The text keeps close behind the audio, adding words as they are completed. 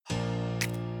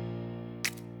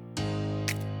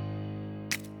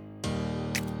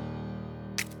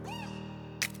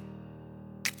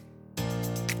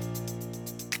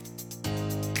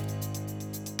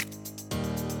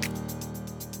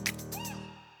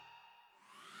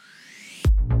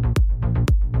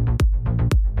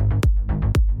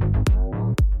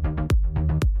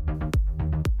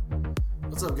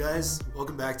guys,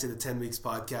 welcome back to the 10 Weeks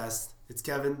podcast. It's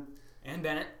Kevin and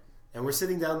Bennett, and we're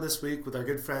sitting down this week with our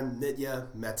good friend Nitya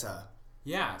Mehta.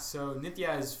 Yeah, so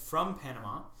Nitya is from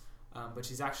Panama, but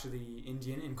she's actually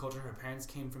Indian in culture. Her parents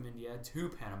came from India to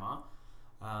Panama.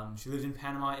 She lived in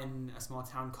Panama in a small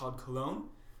town called Colón,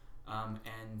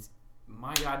 and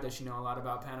my God, does she know a lot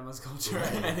about Panama's culture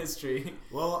and history.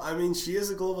 Well, I mean, she is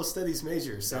a global studies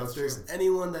major, so That's if there's true.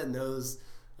 anyone that knows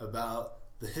about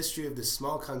the history of this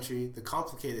small country, the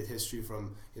complicated history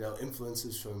from,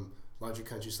 influences from larger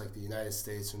countries like the United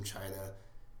States, from China,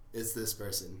 it's this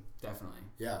person. Definitely.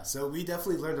 Yeah, so we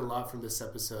definitely learned a lot from this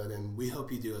episode, and we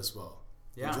hope you do as well.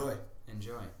 Yeah.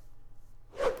 Enjoy.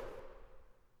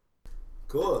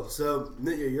 Cool. So,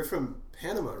 Nitya, you're from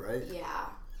Panama, right? Yeah.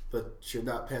 But you're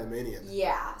not Panamanian.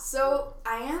 Yeah. So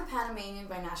I am Panamanian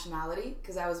by nationality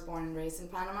because I was born and raised in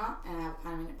Panama and I have a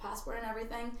Panamanian passport and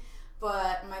everything.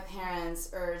 But my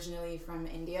parents are originally from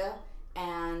India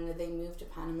and they moved to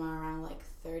Panama around like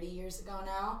 30 years ago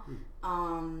now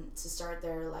to start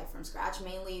their life from scratch,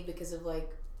 mainly because of like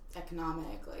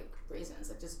economic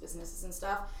reasons, like just businesses and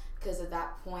stuff. Because at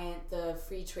that point, the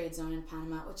free trade zone in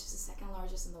Panama, which is the second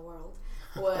largest in the world,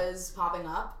 was popping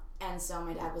up. And so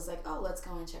my dad was like, oh, let's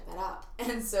go and check that out.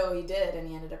 And so he did, and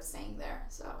he ended up staying there.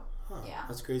 So, yeah.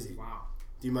 That's crazy. Wow.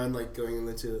 Do you mind going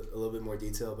into a little bit more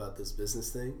detail about this business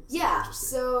thing? Yeah,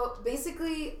 so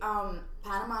basically,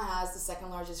 Panama has the second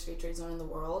largest free trade zone in the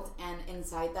world. And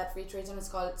inside that free trade zone, it's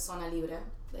called Zona Libre.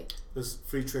 Does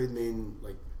free trade mean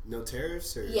no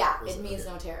tariffs? Or yeah, it means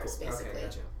no tariffs, cool. basically.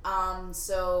 Okay, gotcha.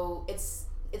 So it's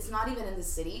not even in the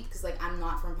city, because I'm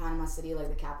not from Panama City,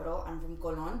 the capital. I'm from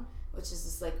Colón, which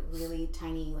is this really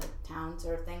tiny town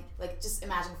sort of thing. Just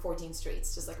imagine 14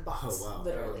 streets, just like a box,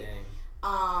 literally.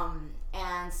 Oh,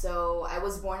 And so I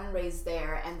was born and raised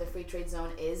there, and the free trade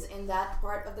zone is in that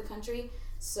part of the country.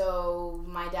 So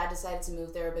my dad decided to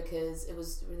move there because it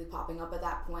was really popping up at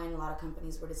that point. A lot of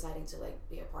companies were deciding to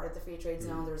be a part of the free trade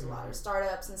zone. There was a lot of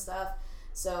startups and stuff.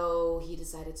 So he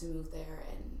decided to move there,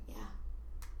 and yeah.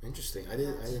 Interesting. I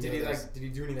didn't Did know he that. did he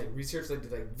do any research? Did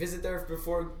visit there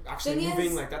before actually Thing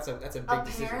moving? is, That's a big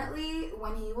decision. Apparently,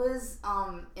 when he was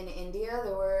in India,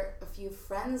 there were a few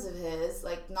friends of his,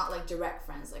 not direct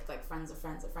friends, like friends of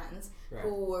friends of friends, Right.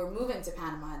 who were moving to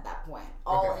Panama at that point.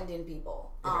 All Okay. Indian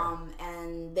people. Okay.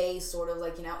 And they sort of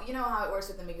you know how it works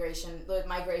with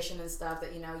migration and stuff,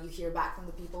 that you hear back from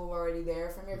the people who are already there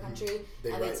from your country,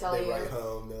 They and write, they tell they you write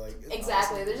home. They're like, it's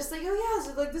exactly. awesome. They're just like, oh yeah,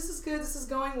 so this is good, this is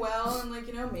going well, and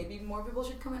maybe more people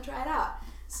should come and try it out.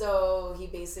 So he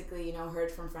basically heard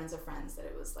from friends of friends that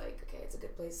it was okay, it's a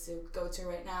good place to go to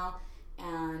right now,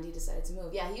 and he decided to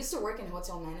move. Yeah, he used to work in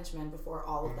hotel management before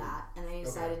all of that, and then he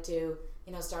decided to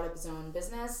start up his own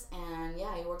business, and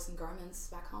yeah, he works in garments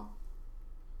back home.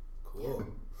 Cool.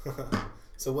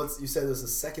 So you said it was the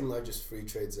second largest free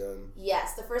trade zone.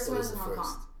 Yes, the first What one was was in the Hong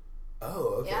first? Kong. Oh,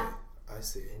 okay. Yeah. I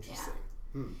see. Interesting.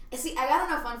 And see, I got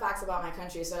enough fun facts about my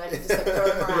country so that I can just throw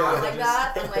them around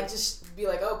that, and just be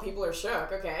oh, people are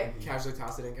shook, okay. Casually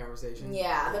toss it in conversation.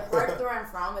 Yeah, the part where I'm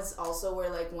from is also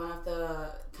where one of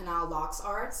the canal locks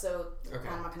are. So the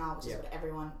Panama Canal, which is what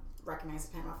everyone recognizes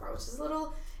Panama for, which is a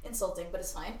little insulting, but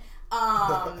it's fine.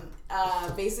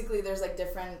 Basically, there's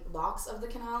different locks of the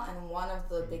canal, and one of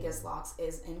the biggest locks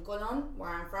is in Colón, where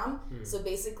I'm from. So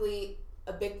basically,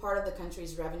 a big part of the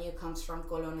country's revenue comes from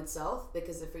Colón itself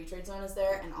because the free trade zone is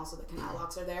there, and also the canal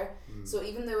locks are there. So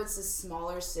even though it's a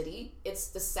smaller city, it's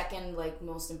the second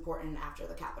most important after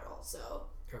the capital. So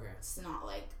it's not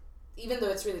even though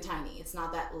it's really tiny, it's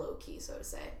not that low key, so to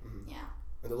say. Yeah.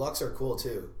 And the locks are cool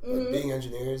too. Being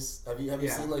engineers, have you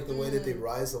seen the way that they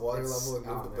rise the water level and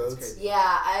move the boats? crazy.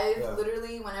 Yeah, I've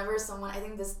literally, whenever someone, I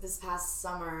think this past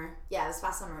summer,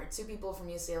 2 people from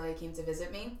UCLA came to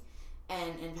visit me.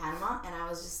 And in Panama, and I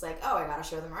was just oh, I gotta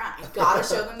show them around. I gotta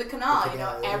show them the canal.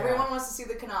 Everyone wants to see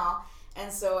the canal, and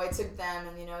so I took them,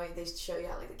 and they show you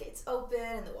how the gates open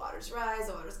and the waters rise,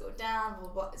 the waters go down, blah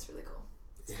blah blah. It's really cool.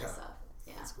 It's cool stuff.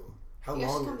 Yeah, That's cool. How you guys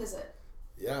long? should come visit.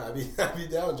 Yeah, I'd be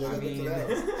down, Jen.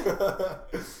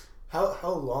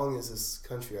 How long is this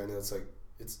country? I know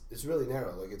it's really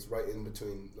narrow. It's right in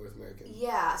between North America.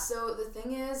 Yeah. So the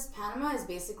thing is, Panama is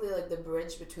basically the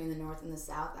bridge between the north and the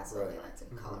south. That's what we like to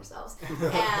call ourselves.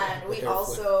 And we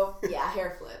also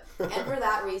hair flip. And for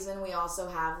that reason, we also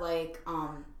have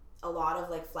a lot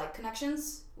of flight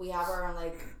connections. We have our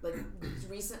own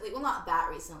recently, well, not that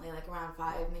recently, around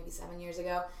 5, maybe 7 years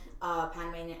ago,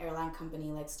 Panamanian airline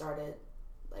company started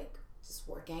just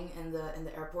working in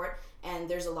the airport, and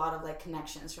there's a lot of like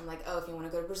connections from like, oh, if you want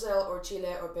to go to Brazil or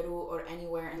Chile or Peru or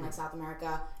anywhere in like South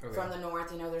America from the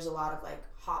north, there's a lot of like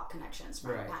hop connections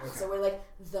from Panama. So we're like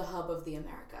the hub of the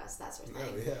Americas. That's our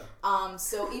thing. Oh, yeah.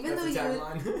 So even that's though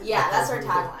that's our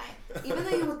tagline. Even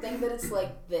though you would think that it's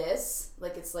like this,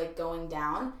 like it's like going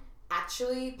down,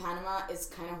 actually Panama is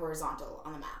kind of horizontal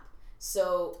on the map.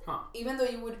 So even though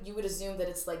you would assume that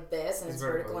it's like this and it's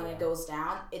vertical and it goes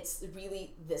down, it's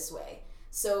really this way.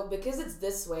 So because it's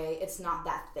this way, it's not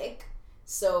that thick.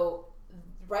 So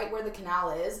right where the canal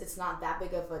is, it's not that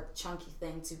big of a chunky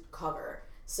thing to cover.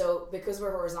 So because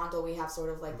we're horizontal, we have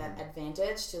sort of like that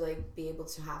advantage to like be able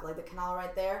to have like the canal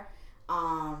right there.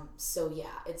 So yeah,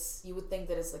 you would think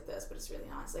that it's like this, but it's really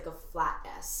not. It's like a flat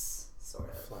S sort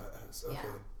of. Flat S. Okay.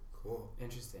 Yeah. Cool.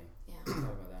 Interesting. Yeah. I thought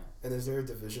about that. And is there a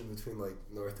division between like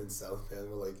North and South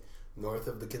Panama? Like north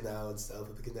of the canal and south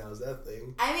of the canal? Is that a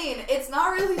thing? I mean, it's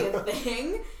not really a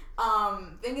thing.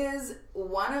 Thing is,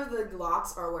 one of the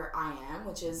locks are where I am,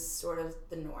 which is sort of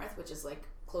the north, which is like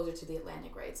closer to the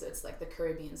Atlantic, right? So it's like the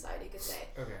Caribbean side, you could say.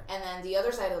 Okay. And then the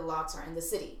other side of the locks are in the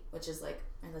city, which is like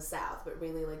in the south, but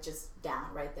really like just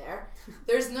down right there.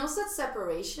 There's no such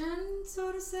separation,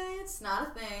 so to say. It's not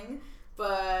a thing,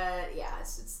 but yeah,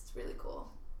 it's really cool.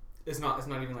 It's not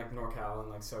even like NorCal and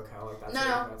like SoCal like that.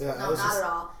 No, not at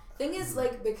all. Thing is,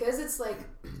 like, because it's like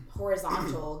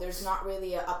horizontal, there's not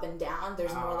really a up and down.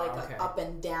 There's more like a up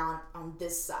and down on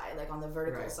this side, like on the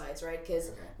vertical sides, right? Because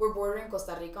we're bordering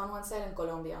Costa Rica on one side and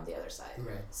Colombia on the other side.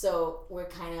 Right. So we're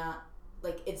kind of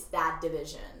like, it's that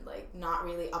division, like not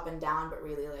really up and down, but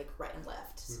really like right and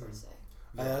left, so to say.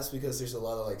 I asked because there's a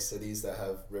lot of like cities that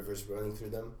have rivers running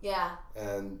through them. Yeah.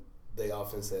 And they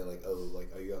often say like, oh,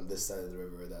 like, are you on this side of the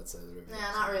river or that side of the river?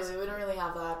 Yeah, not really. We don't really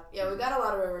have that. Yeah, we got a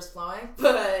lot of rivers flowing,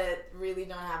 but really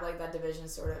don't have like that division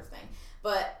sort of thing.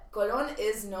 But Colón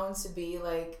is known to be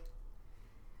like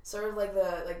sort of like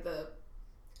the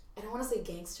I don't want to say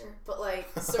gangster, but like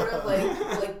sort of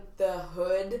like the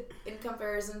hood in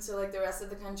comparison to like the rest of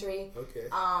the country. Okay.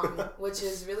 Which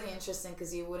is really interesting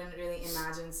because you wouldn't really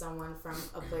imagine someone from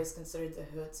a place considered the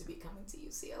hood to be coming to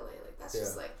UCLA. Like that's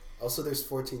just like. Also, there's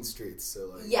 14 streets,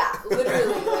 so like. Yeah,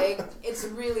 literally, like it's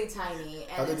really tiny.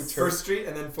 And it's First Street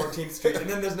and then 14th Street and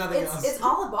then there's nothing else. It's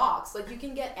all a box. Like you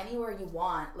can get anywhere you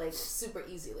want, like super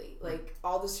easily. Like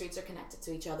all the streets are connected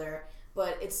to each other,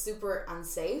 but it's super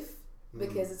unsafe.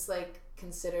 Because it's like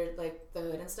considered like the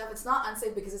hood and stuff. It's not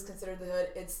unsafe because it's considered the hood.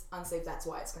 It's unsafe. That's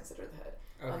why it's considered the hood.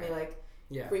 Okay. Let me like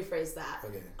rephrase that.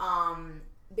 Okay.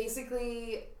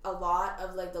 Basically, a lot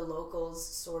of like the locals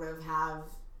sort of have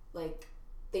like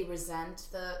they resent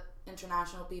the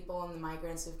international people and the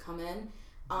migrants who've come in.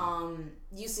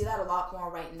 You see that a lot more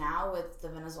right now with the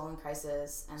Venezuelan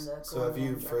crisis and the. So have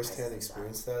you firsthand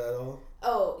experienced that at all?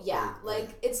 Oh yeah,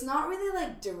 like it's not really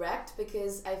like direct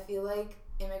because I feel like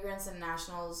immigrants and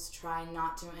nationals try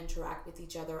not to interact with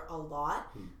each other a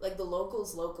lot. Like the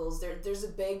locals, there's a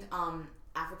big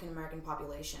African American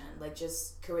population, like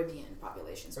just Caribbean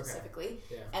population specifically.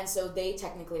 Yeah. And so they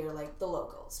technically are like the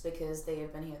locals because they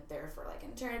have been there for like an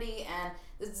eternity. And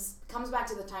this comes back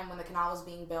to the time when the canal was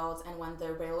being built and when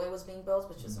the railway was being built,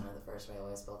 which is one of the first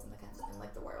railways built in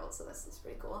like the world. So that's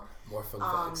pretty cool. More fun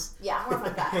facts. Yeah, more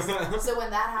fun facts. So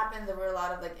when that happened, there were a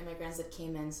lot of like immigrants that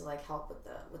came in to like help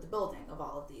with the building of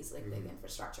all of these like big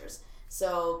infrastructures.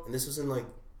 So. And this was in like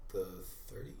the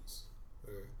 30s.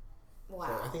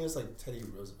 Wow. I think it was like Teddy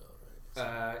Roosevelt,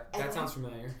 right? That sounds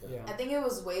familiar. Yeah. I think it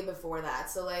was way before that.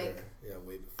 So like. Yeah,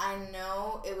 way before. I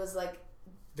know it was like.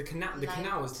 The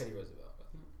canal was Teddy Roosevelt.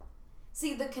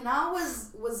 See, the canal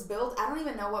was built. I don't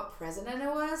even know what president it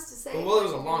was to say. Well, it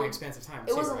was a long, expansive time.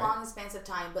 It was a long, expansive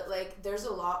time, but like, there's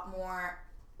a lot more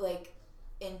like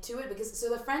into it because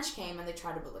the French came and they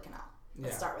tried to build a canal.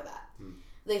 Let's start with that.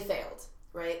 They failed,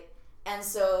 right? And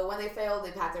so when they failed,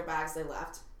 they packed their bags, they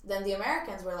left. Then the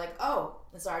Americans were like, "Oh,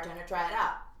 it's our turn to try it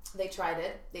out." They tried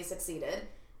it. They succeeded.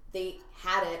 They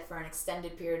had it for an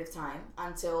extended period of time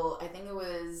until I think it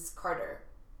was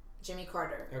Jimmy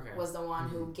Carter was the one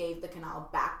who gave the canal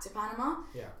back to Panama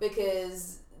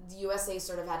because the USA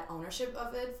sort of had ownership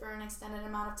of it for an extended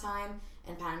amount of time,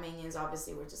 and Panamanians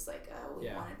obviously were just like, we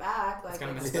want it back. Like,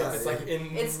 it's like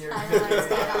it's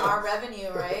kind of our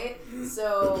revenue, right?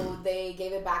 So they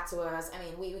gave it back to us. I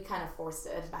mean, we kind of forced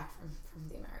it back from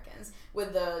the Americans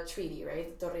with the treaty,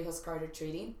 right? The Torrijos-Carter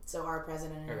Treaty. So our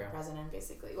president and your president,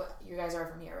 basically. You guys are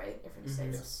from here, right? You're from the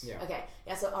States? Yes. Yeah. Okay.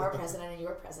 Yeah, so our president and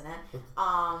your president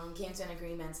came to an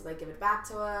agreement to like give it back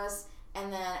to us.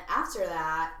 And then after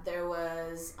that, there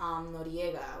was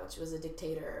Noriega, which was a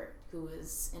dictator who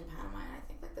was in Panama in I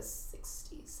think like the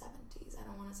 60s, 70s. I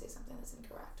don't want to say something that's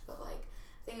incorrect, but like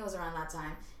I think it was around that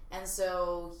time. And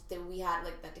so we had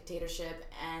like that dictatorship,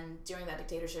 and during that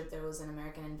dictatorship there was an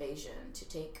American invasion to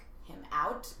take him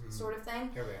out, sort of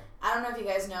thing. Okay. I don't know if you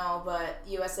guys know, but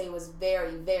USA was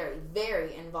very, very,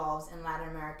 very involved in Latin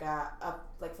America up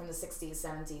like from the 60s,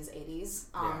 70s, 80s.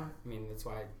 I mean, that's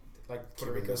why like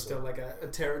Puerto Rico's still like a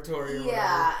territory. Or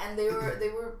yeah, and they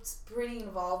were pretty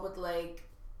involved with like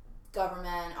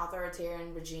government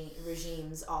authoritarian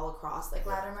regimes all across like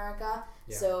Latin America.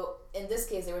 Yeah. So in this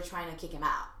case, they were trying to kick him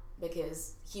out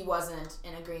because he wasn't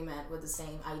in agreement with the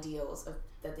same ideals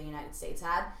that the United States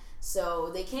had.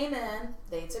 So they came in,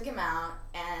 they took him out,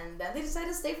 and then they decided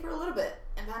to stay for a little bit.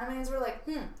 And Panamanians were like,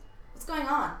 what's going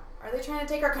on? Are they trying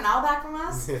to take our canal back from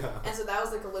us? Yeah. And so that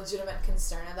was like a legitimate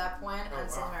concern at that point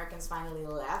until wow. Americans finally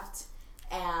left.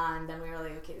 And then we were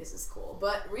like, okay, this is cool.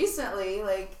 But recently,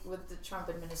 like with the Trump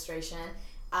administration,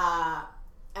 I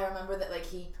remember that like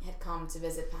he had come to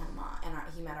visit Panama, and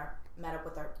he met up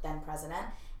with our then president,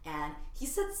 and he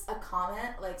said a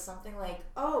comment like something like,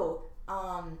 "Oh,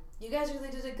 you guys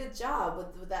really did a good job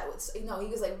with that." No, he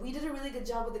was like, "We did a really good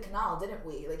job with the canal, didn't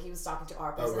we?" Like he was talking to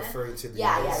our president. Referring to the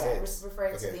United States.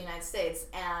 Referring to the United States,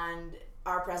 and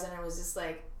our president was just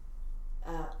like,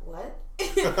 what?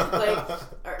 Like,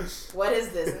 what is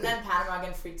this? And then Panama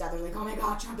again freaked out. They're like, oh my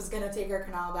god, Trump is gonna take our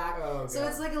canal back. Oh, so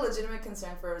it's like a legitimate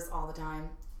concern for us all the time.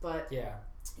 But yeah.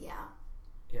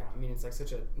 I mean, it's like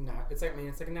such a it's like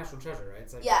a national treasure, right?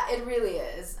 It's like, yeah, it really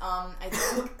is. I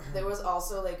think there was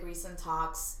also like recent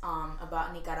talks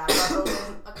about Nicaragua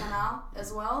building a canal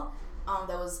as well.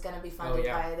 That was gonna be funded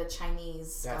by the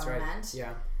Chinese government. Right.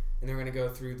 Yeah. And they were going to go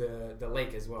through the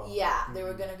lake as well. Yeah, they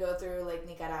were going to go through Lake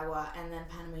Nicaragua, and then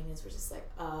Panamanians were just like,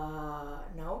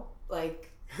 no.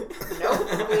 Like,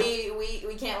 nope,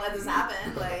 we can't let this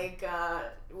happen. Like,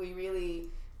 we really,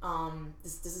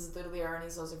 this is literally our only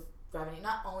source of revenue.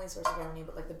 Not only source of revenue,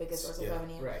 but like the biggest source of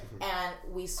revenue. Right. And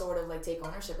we sort of like take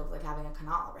ownership of like having a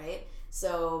canal, right?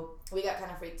 So we got kind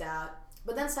of freaked out.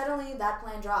 But then suddenly that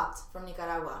plan dropped from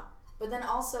Nicaragua. But then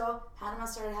also, Panama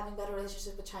started having better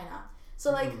relationships with China.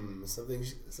 So like something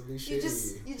shady. You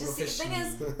just see, the thing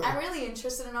is, I'm really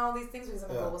interested in all these things because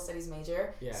I'm a global studies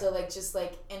major. Yeah. So like just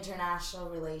like international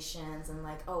relations and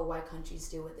like why countries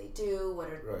do what they do,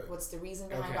 what's the reason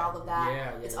behind all of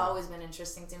that. It's always been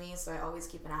interesting to me, so I always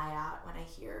keep an eye out when I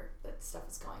hear that stuff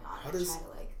is going on.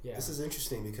 This is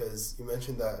interesting because you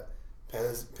mentioned that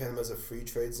Panama's a free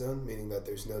trade zone, meaning that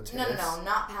there's no tariffs? No,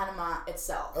 not Panama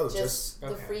itself. Oh, just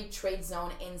the free trade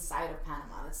zone inside of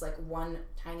Panama. It's like one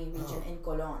tiny region in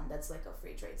Colón that's like a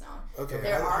free trade zone.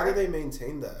 Okay, how do they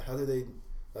maintain that? How do they,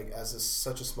 like, as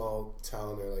such a small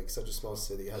town or like such a small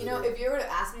city? If you were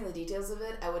to ask me the details of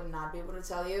it, I would not be able to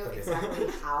tell you exactly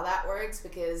how that works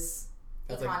because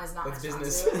econ is not my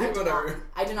business.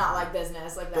 I do not like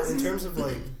business. Like that. But in terms of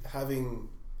like having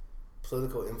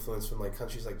political influence from like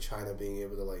countries like China being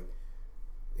able to like,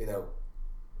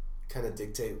 kind of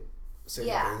dictate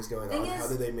certain things going on. How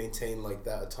do they maintain like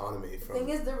that autonomy? The thing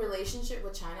is, the relationship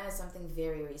with China is something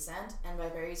very recent, and by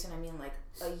very recent I mean like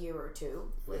a year or two,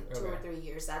 like 2 or 3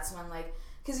 years. That's when like,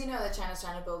 because that China's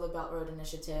trying to build a Belt Road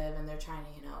Initiative, and they're trying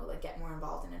to like get more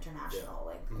involved in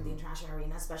international in the international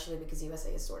arena, especially because USA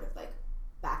is sort of like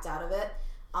backed out of it.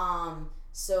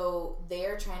 So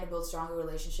they're trying to build stronger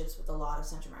relationships with a lot of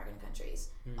Central American countries,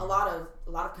 a lot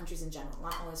of countries in general,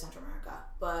 not only Central America.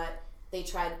 But they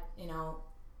tried,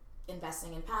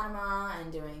 investing in Panama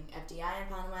and doing FDI in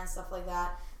Panama and stuff like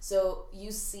that. So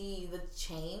you see the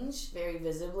change very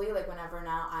visibly. Like whenever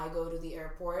now I go to the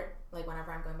airport, like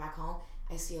whenever I'm going back home,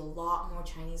 I see a lot more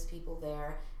Chinese people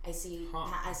there. I see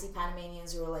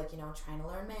Panamanians who are like trying to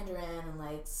learn Mandarin and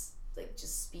like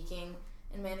just speaking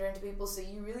in Mandarin to people, so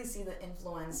you really see the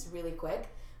influence really quick.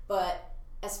 But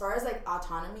as far as like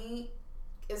autonomy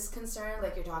is concerned,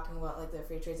 like you're talking about like the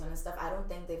free trade zone and stuff, I don't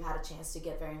think they've had a chance to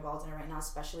get very involved in it right now,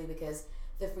 especially because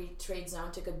the free trade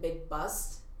zone took a big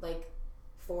bust like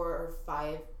 4 or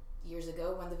 5 years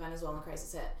ago when the Venezuelan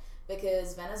crisis hit,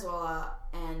 because Venezuela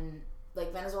and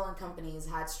like Venezuelan companies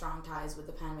had strong ties with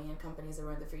the Panamanian companies that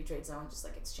were in the free trade zone, just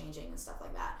like exchanging and stuff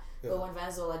like that. But when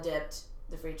Venezuela dipped,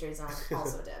 the free trade zone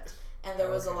also dipped. And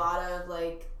there was a lot of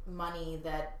like money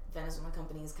that Venezuelan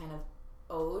companies kind of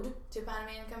owed to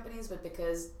Panamanian companies, but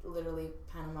because literally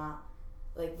Panama,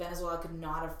 like Venezuela could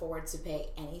not afford to pay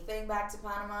anything back to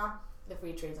Panama, the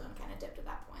free trade zone kind of dipped at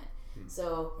that point.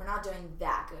 So we're not doing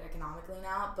that good economically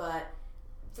now, but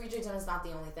free trade zone is not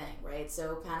the only thing, right?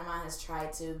 So Panama has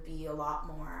tried to be have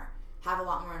a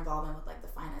lot more involvement with like the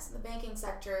finance and the banking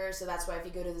sector. So that's why if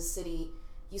you go to the city,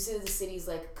 you see the city's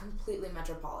like completely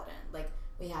metropolitan. Like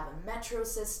We have a metro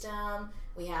system.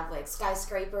 We have like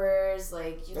skyscrapers.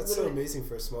 Like that's so amazing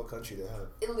for a small country to have.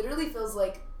 It literally feels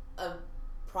like a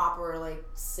proper like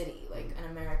city, like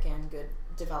an American good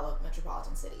developed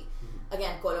metropolitan city.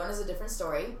 Again, Colón is a different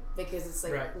story because it's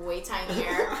like way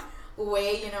tinier,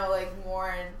 way like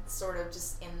more sort of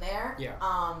just in there. Yeah.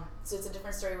 So it's a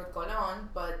different story with Colón,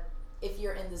 but if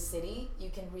you're in the city, you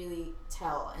can really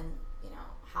tell and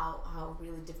how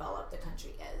really developed the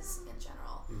country is in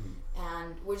general.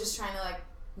 And we're just trying to like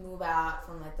move out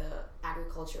from like the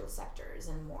agricultural sectors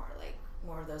and more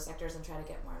of those sectors and try to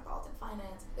get more involved in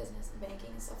finance and business and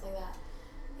banking and stuff like that.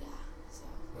 Yeah, so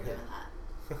we're doing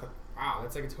that. Wow,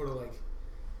 that's like a total like,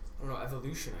 I don't know,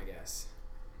 evolution, I guess.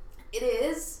 It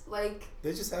is like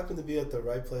they just happen to be at the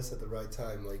right place at the right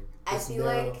time. Like I feel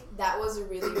like that was a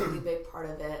really really big part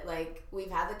of it. Like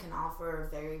we've had the canal for a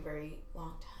very very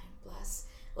long time. Bless.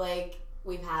 Like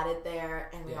we've had it there,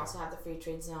 and we also have the free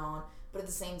trade zone. But at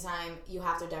the same time, you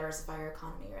have to diversify your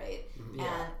economy, right?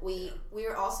 And we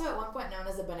were also at one point known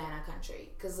as a banana country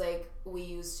because like we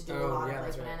used to do a lot of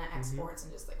like banana exports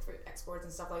and just like fruit exports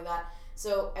and stuff like that.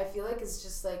 So I feel like it's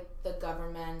just like the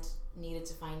government needed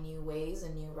to find new ways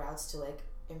and new routes to like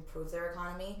improve their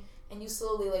economy, and you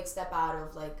slowly like step out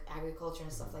of like agriculture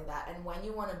and stuff like that. And when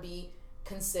you want to be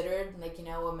considered like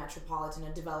a metropolitan,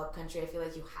 a developed country, I feel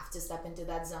like you have to step into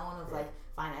that zone of like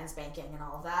finance, banking, and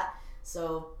all of that.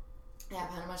 So yeah,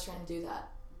 Panama's trying to do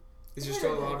that. Is there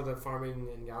still a lot of the farming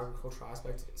and the agricultural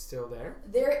aspect still there?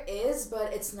 There is,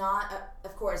 but it's not,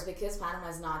 of course, because Panama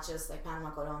is not just like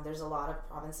Panama, Colón. There's a lot of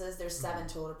provinces. There's 7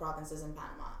 total provinces in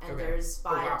Panama. And there's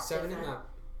 5 wow, 7 in that?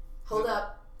 Hold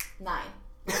up, 9.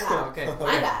 Okay.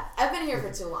 My bad. I've been here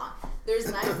for too long.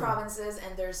 There's 9 provinces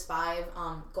and there's 5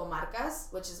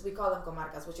 comarcas, we call them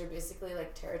comarcas, which are basically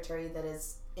like territory that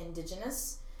is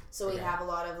indigenous. So we have a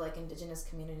lot of like indigenous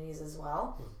communities as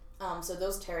well. So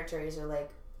those territories are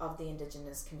like of the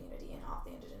indigenous community and of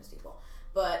the indigenous people.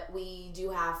 But we do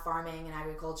have farming and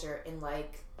agriculture in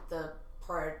like the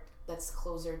part that's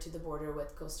closer to the border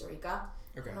with Costa Rica.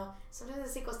 Okay. Sometimes I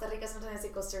say Costa Rica, sometimes I say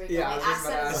Costa Rica. Yeah, my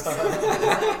accent is so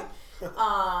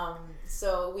confusing.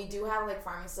 So we do have like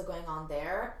farming still going on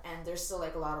there, and there's still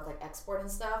like a lot of like export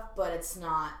and stuff, but it's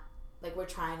not like we're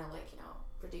trying to like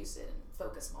produce it and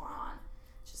focus more on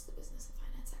just the business and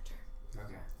finance sector.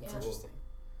 Okay, that's interesting.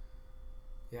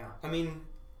 Yeah, I mean,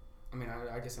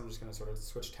 I guess I'm just gonna sort of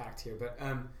switch tact here, but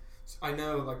so I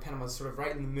know like Panama's sort of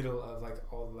right in the middle of like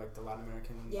all like the Latin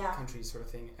American countries sort of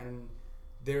thing, and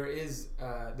there is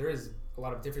a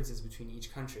lot of differences between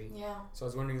each country. Yeah. So I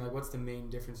was wondering like what's the main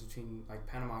difference between like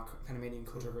Panamanian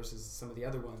culture versus some of the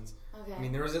other ones? Okay. I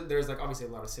mean there's like obviously a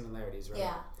lot of similarities, right?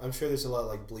 Yeah. I'm sure there's a lot of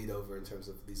like bleed over in terms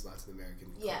of these Latin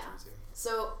American cultures. Yeah.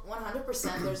 So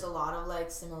 100% there's a lot of like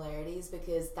similarities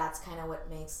because that's kind of what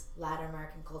makes Latin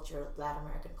American culture.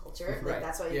 Like right.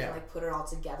 That's why you can like put it all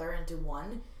together into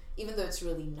one, even though it's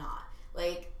really not.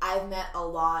 Like I've met a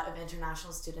lot of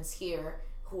international students here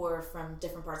who are from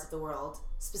different parts of the world,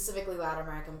 specifically Latin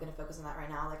America. I'm going to focus on that right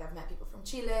now. Like I've met people from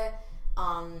Chile,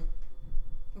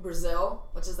 Brazil,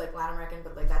 which is like Latin American,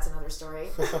 but like that's another story.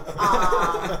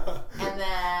 And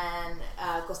then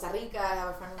Costa Rica. I have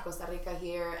a friend from Costa Rica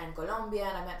here, and Colombia,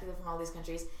 and I've met people from all these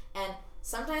countries. And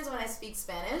sometimes when I speak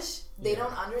Spanish, they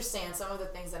don't understand some of the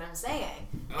things that I'm saying.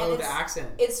 Oh, the accent.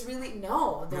 It's really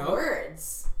the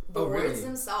words. The words really?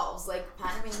 Themselves, like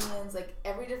Panamanians, like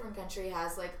every different country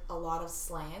has like a lot of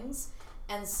slangs,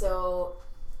 and so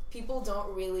people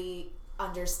don't really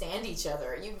understand each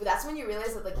other. That's when you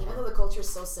realize that like even though the culture is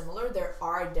so similar, there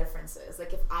are differences.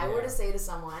 Like if I were to say to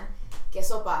someone, "Que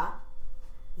sopa,"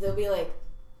 they'll be like,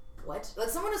 "What?" Like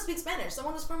someone who speaks Spanish,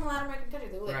 someone who's from a Latin American country,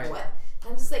 they'll be like, "What?" And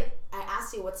I'm just like, I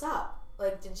asked you, "What's up?"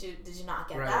 Like, did you not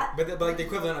get that? But like the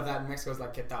equivalent of that in Mexico is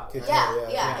like "que tal?"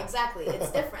 Yeah, exactly.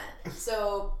 It's different.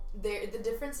 So the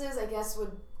differences, I guess,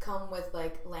 would come with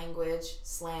like language,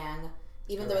 slang.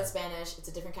 Even though it's Spanish, it's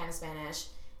a different kind of Spanish.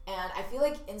 And I feel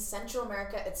like in Central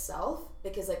America itself,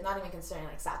 because like not even considering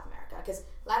like South America, because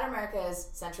Latin America is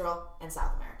Central and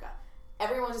South America.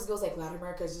 Everyone just goes like Latin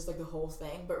America is just like the whole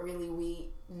thing, but really we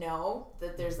know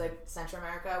that there's like Central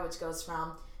America, which goes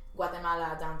from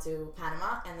Guatemala down to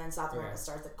Panama, and then South America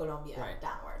starts at Colombia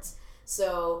downwards.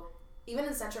 So even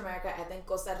in Central America, I think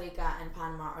Costa Rica and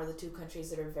Panama are the 2 countries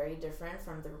that are very different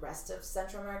from the rest of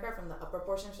Central America, from the upper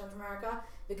portion of Central America,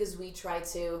 because we try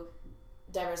to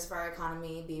diversify our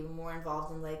economy, be more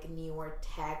involved in like newer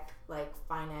tech, like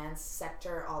finance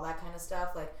sector, all that kind of stuff.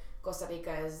 Like Costa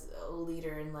Rica is a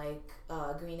leader in like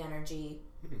green energy.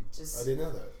 I didn't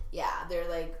know that. Yeah, they're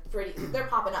like they're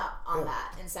popping up on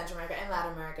that in Central America and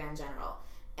Latin America in general.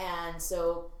 And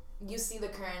so you see the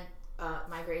current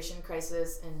migration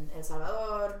crisis in El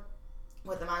Salvador,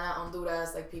 Guatemala,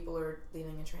 Honduras, like people are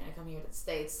leaving and trying to come here to the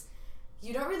States,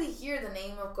 you don't really hear the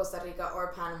name of Costa Rica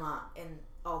or Panama in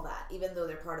all that, even though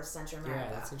they're part of Central America.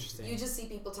 Yeah, that's interesting. You just see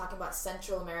people talking about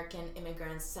Central American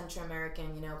immigrants, Central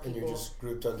American, people. And you're just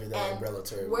grouped under that umbrella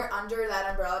term. We're under that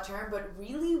umbrella term, but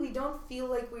really we don't feel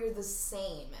like we're the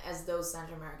same as those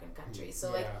Central American countries.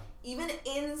 So like even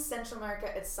in Central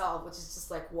America itself, which is just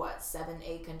like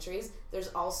 7-8 countries, there's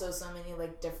also so many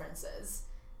like differences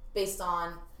based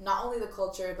on not only the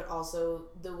culture but also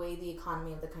the way the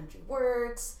economy of the country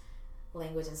works,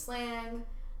 language and slang,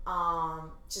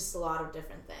 just a lot of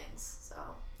different things. So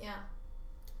yeah.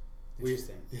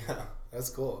 Interesting. Yeah, that's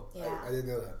cool. Yeah. I didn't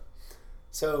know that.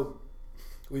 So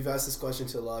we've asked this question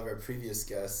to a lot of our previous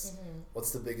guests. Mm-hmm.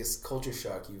 What's the biggest culture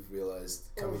shock you've realized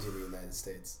coming to the United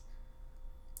States?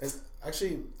 And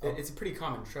actually, it's a pretty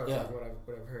common trope. Yeah. Like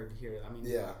what I've heard here. I mean,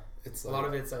 yeah, it's a lot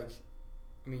of it's like,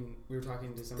 I mean, we were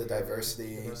talking to some the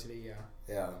diversity. Diversity, yeah.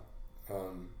 Yeah.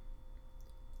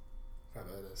 I had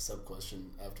a sub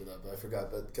question after that, but I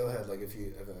forgot. But go ahead, like if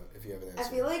you have an answer. I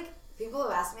feel like people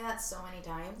have asked me that so many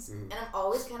times, and I'm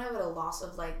always kind of at a loss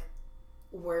of like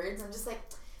words. I'm just like,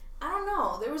 I don't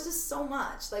know. There was just so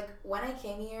much. Like when I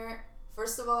came here,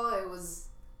 first of all, it was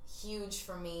huge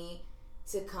for me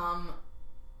to come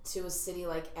to a city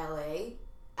like LA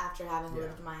after having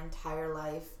lived my entire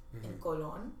life in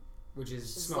Colón, which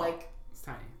is small. Like it's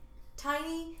tiny.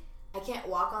 Tiny. I can't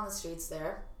walk on the streets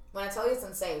there. When I tell you it's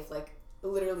unsafe, like I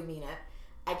literally mean it.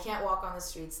 I can't walk on the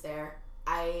streets there.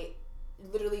 I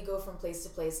literally go from place to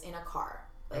place in a car.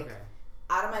 Like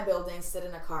out of my building, sit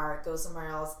in a car, go somewhere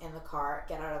else in the car,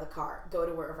 get out of the car, go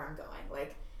to wherever I'm going.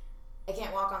 Like I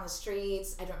can't walk on the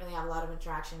streets. I don't really have a lot of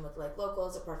interaction with like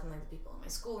locals apart from like the people in my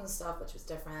school and stuff, which was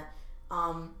different.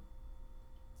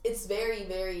 It's very,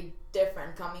 very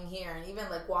different coming here, and even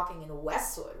like walking in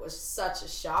Westwood was such a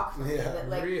shock for me. That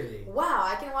like, wow,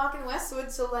 I can walk in Westwood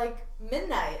till like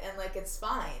midnight and like it's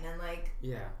fine. And like,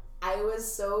 I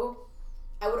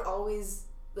would always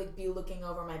like be looking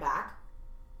over my back,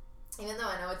 even though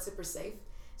I know it's super safe,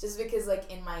 just because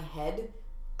like in my head,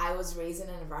 I was raised in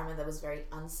an environment that was very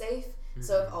unsafe.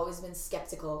 So I've always been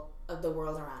skeptical of the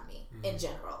world around me in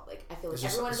general. Like I feel like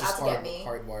everyone is out to get me.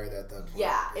 Hardwired at that point.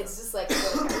 Yeah, it's just like I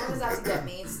feel like everyone is out to get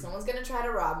me. Someone's gonna try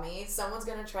to rob me. Someone's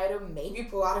gonna try to maybe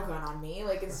pull out a gun on me.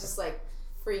 Like it's just like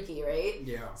freaky, right?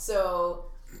 Yeah. So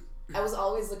I was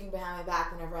always looking behind my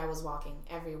back whenever I was walking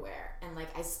everywhere, and like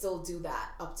I still do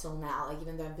that up till now. Like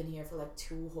even though I've been here for like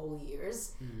 2 whole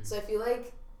years, so I feel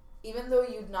like. Even though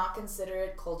you'd not consider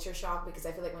it culture shock, because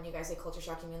I feel like when you guys say culture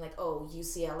shock, you mean like, oh,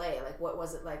 UCLA, like what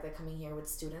was it like coming here with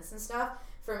students and stuff?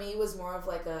 For me, it was more of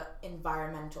like a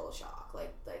environmental shock.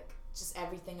 Like just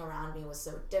everything around me was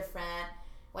so different.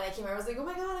 When I came here, I was like, oh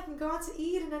my god, I can go out to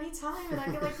eat at any time, and I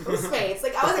can like Postmates.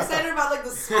 Like I was excited about like the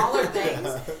smaller things.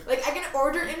 Like I can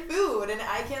order in food, and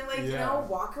I can like you know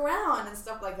walk around and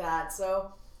stuff like that.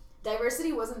 So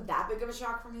diversity wasn't that big of a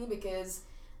shock for me because.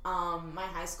 My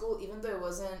high school, even though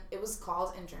it was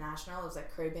called international, it was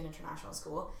like Caribbean International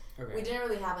School. We didn't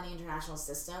really have any international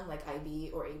system like IB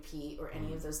or AP or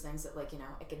any of those things that like, you know,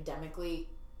 academically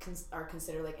are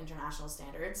considered like international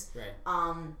standards.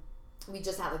 We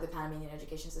just had like the Panamanian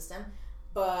education system,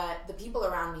 but the people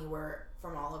around me were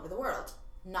from all over the world.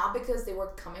 Not because they were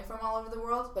coming from all over the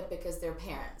world, but because their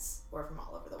parents were from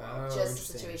all over the world. Just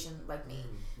a situation like me.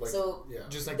 Like, so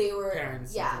just like they were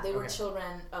parents. They were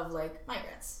children of like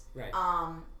migrants. Right.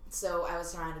 So I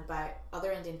was surrounded by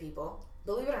other Indian people.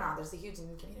 Believe it or not, there's a huge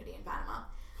Indian community in Panama.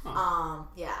 I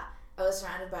was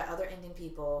surrounded by other Indian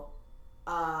people,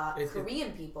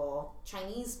 Korean people,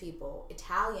 Chinese people,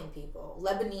 Italian people,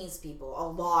 Lebanese people, a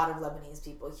lot of Lebanese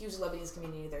people, a huge Lebanese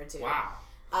community there too. Wow.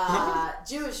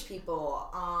 Jewish people.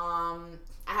 I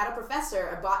had a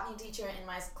professor, a botany teacher in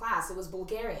my class. It was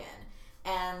Bulgarian,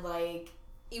 and like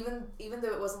even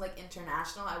though it wasn't like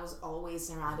international, I was always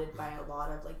surrounded by a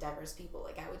lot of like diverse people.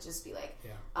 Like I would just be like,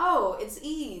 oh, it's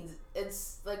Eid.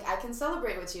 It's like I can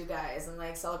celebrate with you guys and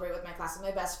like celebrate with my class.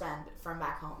 My best friend from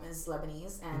back home is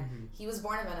Lebanese, and he was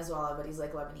born in Venezuela, but he's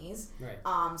like Lebanese.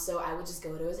 Right. So I would just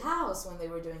go to his house when they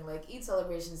were doing like Eid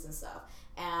celebrations and stuff,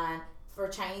 and. For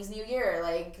Chinese New Year,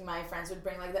 like my friends would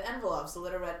bring like the envelopes, the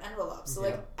little red envelopes. So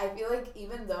like I feel like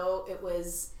even though it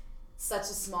was such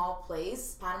a small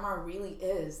place, Panama really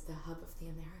is the hub of the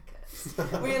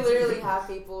Americas. We literally have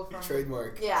people from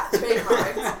trademark. Yeah,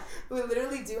 trademarked. We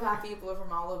literally do have people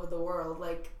from all over the world.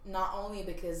 Like not only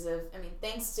because of, I mean,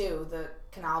 thanks to the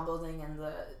canal building and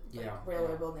the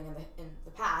railway building in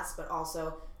the past, but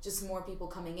also just more people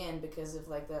coming in because of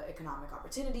like the economic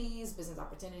opportunities, business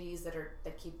opportunities that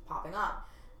keep popping up.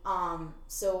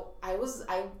 So I wasn't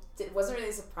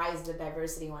really surprised at the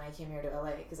diversity when I came here to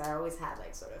LA, because I always had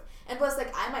like sort of, and plus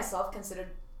like I myself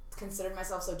considered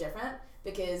myself so different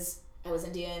because I was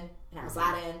Indian and I was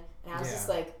Latin and I was just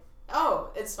like, oh,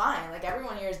 it's fine, like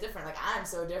everyone here is different, like I'm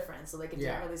so different, so like it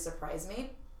didn't really surprise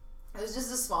me. It was just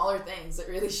the smaller things that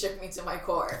really shook me to my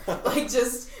core. Like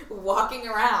just walking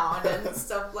around and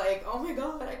stuff like, oh my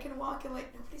god, I can walk and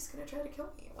like nobody's gonna try to kill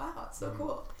me. Wow, it's so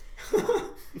cool.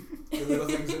 The little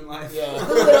things in life. Yeah.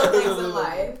 The little things in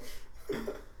life.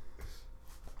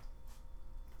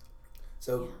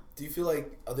 So, do you feel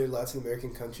like other Latin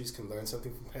American countries can learn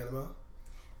something from Panama?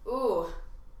 Ooh.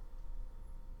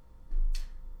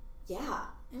 Yeah.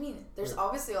 I mean, there's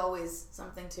obviously always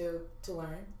something to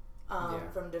learn.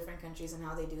 From different countries and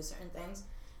how they do certain things.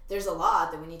 There's a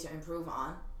lot that we need to improve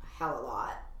on, a hell of a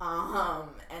lot.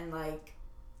 And like,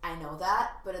 I know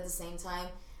that, but at the same time,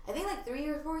 I think like 3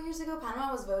 or 4 years ago,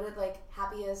 Panama was voted like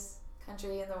happiest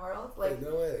country in the world. Like,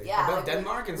 no way. Yeah, above like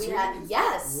Denmark and Sweden.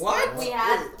 What? We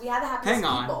had the happiest Hang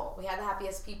on. people. We had the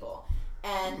happiest people.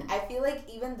 And I feel like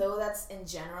even though that's in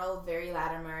general very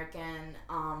Latin American,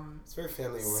 it's very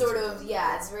family oriented. Sort of,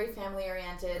 it's very family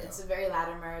oriented. Yeah. It's a very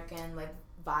Latin American like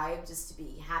vibe, just to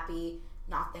be happy,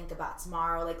 not think about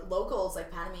tomorrow. Like locals,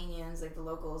 like Panamanians, like the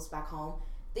locals back home,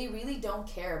 they really don't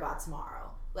care about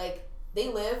tomorrow. Like they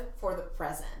live for the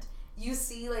present. You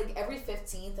see like every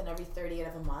 15th and every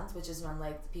 30th of a month, which is when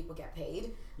like the people get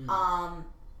paid.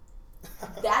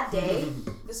 That day,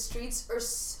 the streets are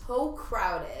so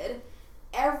crowded.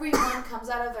 Everyone comes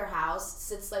out of their house,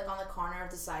 sits like on the corner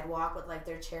of the sidewalk with like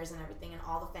their chairs and everything, and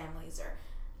all the families are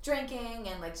drinking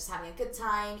and like just having a good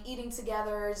time, eating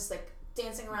together, just like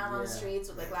dancing around on the streets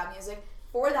with like loud music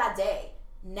for that day.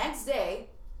 Next day,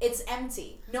 it's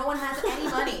empty. No one has any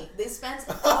money. They spent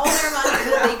all their money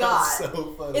that they got.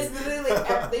 So funny. It's literally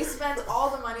like they spent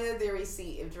all the money that they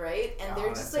received, right? And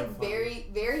they're just like very,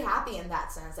 very happy in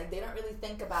that sense. Like they don't really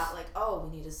think about like, oh,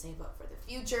 we need to save up for the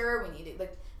future. We need to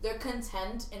like, they're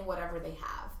content in whatever they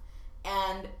have.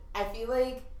 And I feel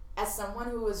like as someone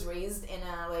who was raised in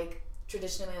a like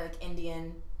traditionally like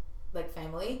Indian like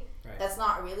family, that's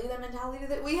not really the mentality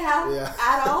that we have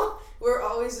at all. We're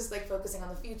always just like focusing on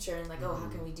the future and like, oh, how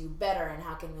can we do better and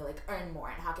how can we like earn more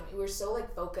and how can we're so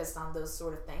like focused on those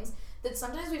sort of things that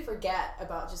sometimes we forget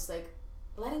about just like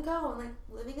letting go and like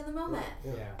living in the moment.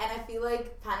 And I feel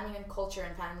like Panamanian culture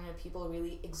and Panamanian people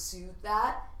really exude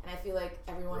that, and I feel like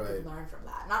everyone could learn from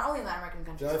that. Not only in Latin American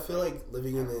countries. I feel like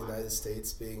living in the United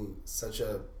States, being such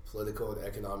a political and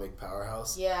economic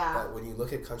powerhouse, that when you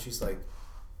look at countries like,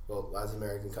 well, Latin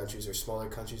American countries or smaller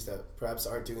countries that perhaps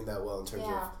aren't doing that well in terms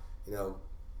of, you know,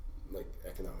 like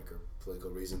economic or political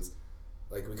reasons,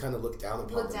 like we kind of look down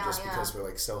upon them just because we're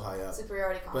like so high up.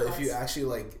 Superiority complex. But if you actually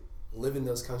like live in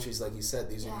those countries, like you said,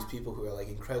 these are these people who are like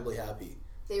incredibly happy.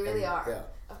 They really are. Yeah.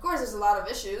 Of course, there's a lot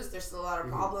of issues. There's still a lot of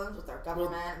problems with our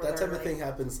government. Well, that type of thing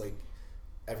happens like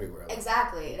everywhere.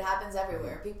 Exactly, it happens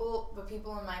everywhere. People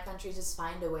in my country just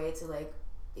find a way to like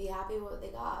be happy with what they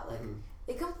got. Like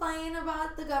they complain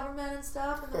about the government and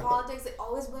stuff and the politics. They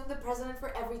always blame the president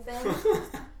for everything,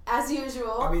 as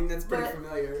usual. I mean, that's pretty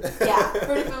familiar. Yeah,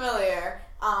 pretty familiar.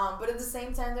 But at the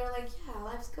same time, they're like, yeah,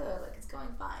 life's good. Like it's going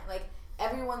fine. Like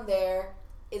everyone there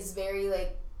is very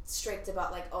like strict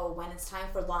about like, oh, when it's time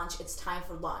for lunch, it's time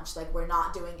for lunch. Like we're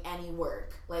not doing any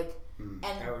work. Like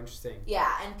and interesting.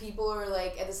 Yeah, and people are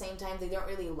like at the same time they don't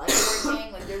really like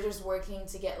working. Like they're just working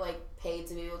to get like paid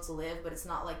to be able to live, but it's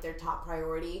not like their top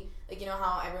priority. Like you know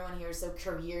how everyone here is so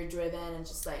career driven and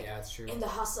just like it's true. In the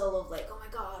hustle of like, oh my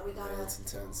god, we gotta. Yeah, it's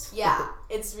intense. Yeah,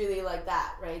 it's really like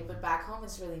that, right? But back home,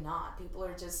 it's really not. People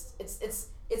are just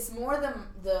it's more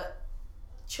the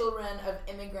children of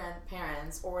immigrant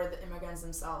parents or the immigrants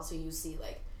themselves who you see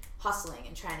like hustling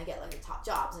and trying to get like the top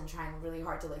jobs and trying really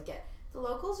hard to like get. The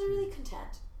locals are really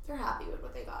content. They're happy with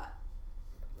what they got.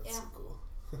 That's so cool.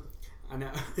 I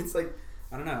know. It's like,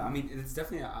 I don't know. I mean, it's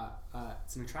definitely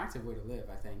it's an attractive way to live,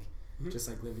 I think. Just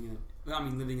like living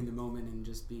in the moment and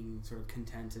just being sort of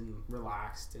content and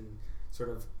relaxed and sort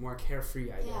of more carefree,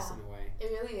 I guess, in a way. It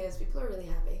really is. People are really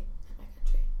happy in my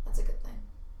country. That's a good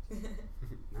thing.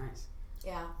 Nice.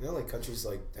 Yeah. You know, like countries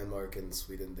like Denmark and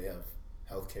Sweden, they have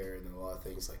healthcare and a lot of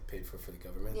things like paid for the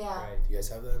government. Yeah. Right. Do you guys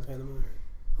have that in Panama? Or?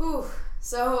 Ooh,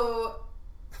 so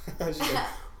like,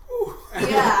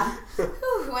 yeah.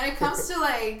 When it comes to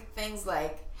like things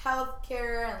like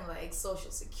healthcare and like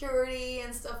social security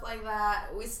and stuff like that,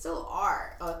 we still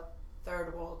are a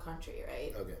third world country,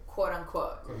 right? Okay. Quote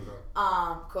unquote.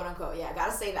 Quote unquote. Yeah, I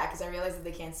gotta say that because I realize that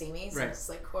they can't see me, so it's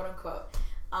like quote unquote.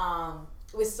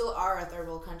 We still are a third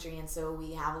world country, and so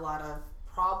we have a lot of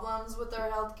problems with our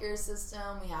healthcare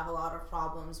system. We have a lot of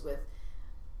problems with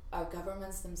our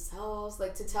governments themselves.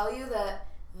 Like, to tell you that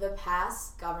the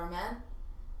past government's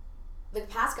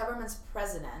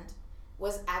president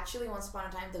was actually once upon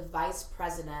a time the vice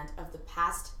president of the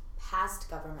past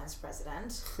government's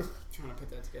president. Trying to put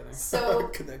that together. So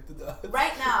connect the dots.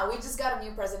 Right now, we just got a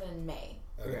new president in May.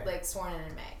 Okay. Like, sworn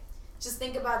in May. Just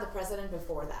think about the president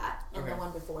before that and the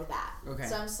one before that. Okay.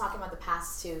 So I'm just talking about the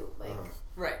past two,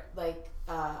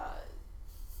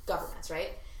 governments,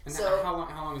 right? And so how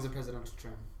long is the presidential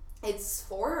term? It's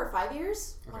 4 or 5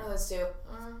 years. Okay. One of those two.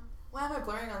 Why am I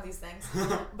blurring on these things?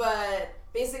 But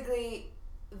basically,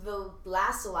 the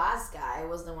last guy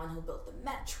was the one who built the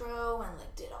metro and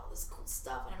like did all this cool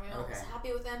stuff, and everyone was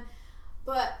happy with him.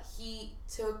 But he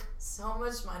took so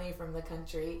much money from the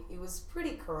country. He was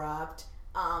pretty corrupt.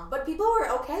 But people were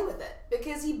okay with it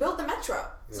because he built the metro.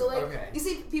 Yeah. So you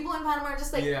see, people in Panama are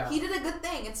just like, he did a good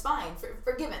thing. It's fine,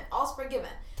 forgiven, all's forgiven.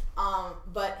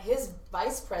 But his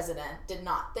vice president did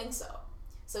not think so.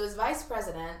 So his vice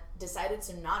president decided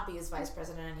to not be his vice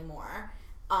president anymore.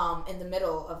 In the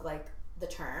middle of like the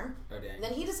term. Oh, dang.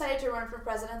 Then he decided to run for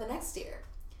president the next year,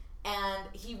 and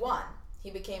he won.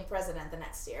 He became president the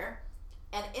next year,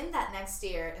 and in that next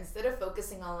year, instead of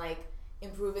focusing on like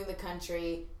improving the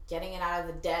country, getting it out of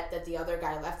the debt that the other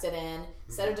guy left it in,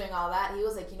 instead of doing all that, he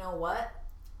was like, you know what?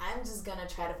 I'm just gonna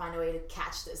try to find a way to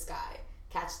catch this guy,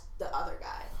 catch the other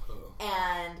guy,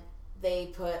 and they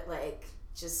put like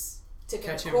just. To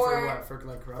catch him for what? For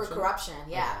like corruption? For corruption,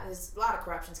 yeah. Okay. There's a lot of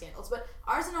corruption scandals. But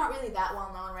ours are not really that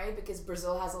well known, right? Because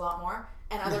Brazil has a lot more,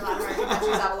 and other Latin American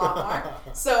countries have a lot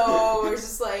more. So we're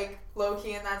just like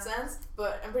low-key in that sense.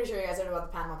 But I'm pretty sure you guys heard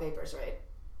about the Panama Papers, right?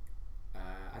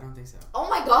 I don't think so. Oh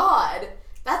my god!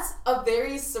 That's a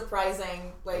very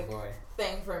surprising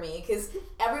thing for me. Because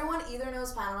everyone either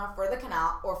knows Panama for the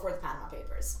canal or for the Panama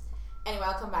Papers. Anyway,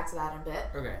 I'll come back to that in a bit.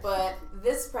 Okay. But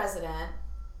this president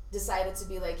decided to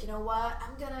be like, you know what,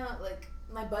 I'm gonna, like,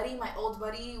 my old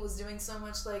buddy was doing so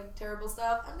much, like, terrible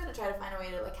stuff, I'm gonna try to find a way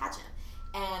to, like, catch him.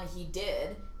 And he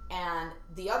did, and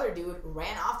the other dude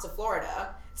ran off to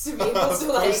Florida to be able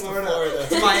to, like... Florida.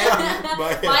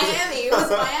 Miami. It was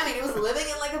Miami. He was living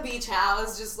in, like, a beach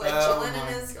house, just, like, chilling in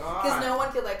his... Because no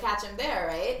one could, like, catch him there,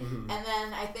 right? Mm-hmm. And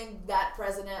then I think that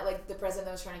president, like, the president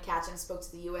that was trying to catch him spoke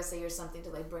to the USA or something to,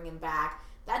 like, bring him back.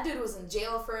 That dude was in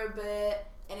jail for a bit,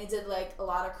 and he did, like, a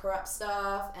lot of corrupt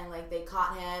stuff, and, like, they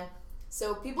caught him.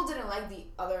 So people didn't like the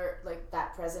other, like,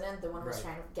 that president, the one who was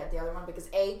trying to get the other one, because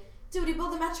dude, he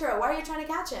built the metro, why are you trying to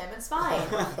catch him? It's fine.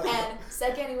 And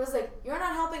second, he was like, you're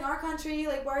not helping our country,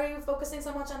 like, why are you focusing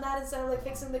so much on that instead of, like,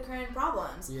 fixing the current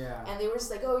problems? Yeah. And they were just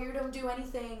like, oh, you don't do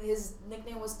anything. His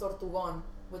nickname was Tortugon,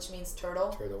 which means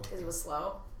turtle. Because he was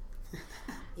slow.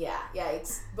 Yeah,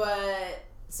 yikes. But...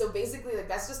 So basically, like,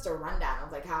 that's just a rundown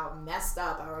of, like, how messed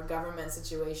up our government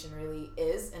situation really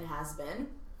is and has been.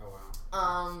 Oh,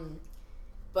 wow.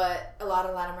 But a lot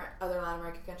of other Latin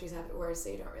American countries have it worse, so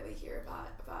you don't really hear about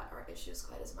our issues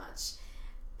quite as much.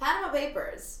 Panama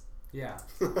Papers. Yeah.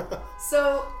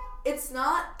 So it's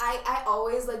not... I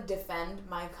always, like, defend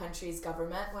my country's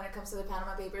government when it comes to the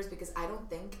Panama Papers because I don't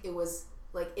think it was...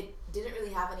 Like, it didn't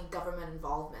really have any government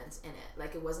involvement in it.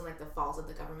 Like, it wasn't, like, the fault of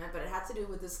the government, but it had to do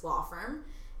with this law firm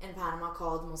in Panama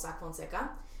called Mossack Fonseca,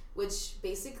 which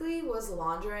basically was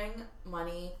laundering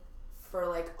money for,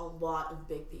 like, a lot of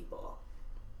big people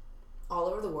all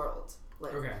over the world.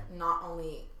 Like, not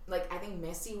only... Like, I think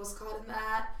Messi was caught in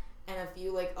that, and a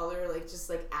few, like, other, like, just,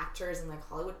 like, actors and, like,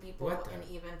 Hollywood people and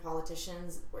even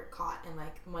politicians were caught in,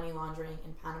 like, money laundering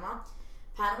in Panama.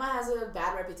 Panama has a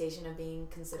bad reputation of being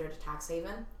considered a tax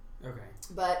haven. Okay.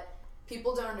 But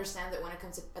people don't understand that when it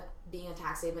comes to being a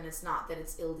tax haven, it's not that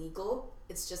it's illegal.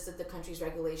 It's just that the country's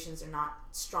regulations are not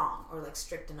strong or, like,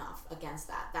 strict enough against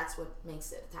that. That's what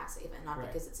makes it a tax haven, not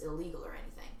because it's illegal or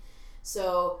anything.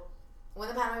 So when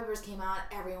the Panama Papers came out,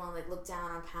 everyone, like, looked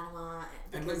down on Panama.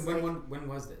 And when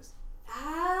was this?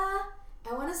 I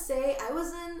want to say I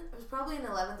was probably in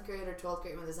 11th grade or 12th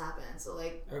grade when this happened. So,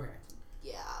 like... Okay.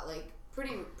 Yeah, like...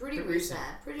 Pretty recent.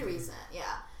 Pretty recent,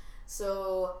 yeah.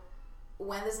 So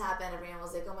when this happened, everyone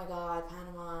was like, oh my god,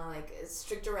 Panama, like,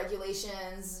 stricter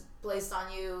regulations placed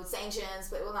on you, sanctions,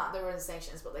 but, well, not, there weren't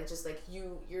sanctions, but, like, just, like,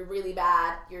 you're really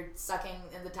bad, you're sucking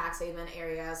in the tax haven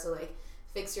area, so, like,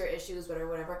 fix your issues,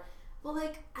 whatever. But,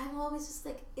 like, I'm always just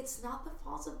like, it's not the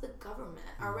fault of the government.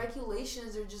 Our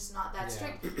regulations are just not that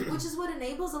strict, which is what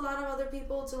enables a lot of other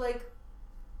people to, like,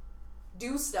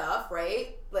 do stuff,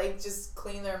 right? Like, just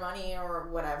clean their money or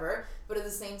whatever. But at the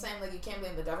same time, like, you can't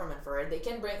blame the government for it. They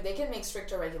can make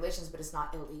stricter regulations, but it's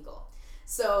not illegal.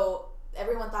 So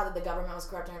everyone thought that the government was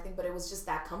corrupt and everything, but it was just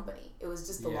that company. It was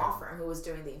just the law firm who was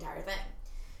doing the entire thing.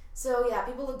 So yeah,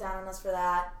 people look down on us for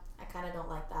that. I kind of don't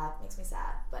like that. It makes me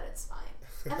sad, but it's fine.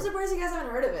 I'm surprised you guys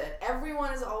haven't heard of it.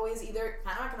 Everyone is always either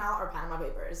Panama Canal or Panama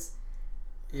Papers.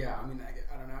 Yeah, I mean,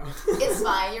 I don't know. It's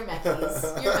fine. You're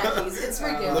Meckies. You're Meckies. It's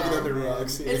forgiven. Living under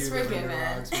rocks. It's forgiven.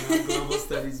 We're not global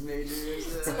studies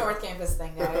majors. It's a North Campus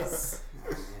thing, guys.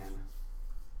 Oh,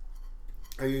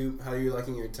 man. How are you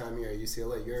liking your time here at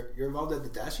UCLA? You're involved at the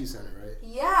Dashy Center, right?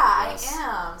 Yeah, yes.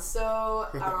 I am. So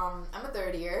I'm a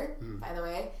third year, by the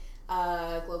way.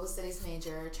 Global studies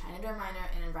major, trying to do a minor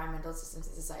in environmental systems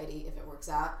and society if it works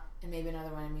out, and maybe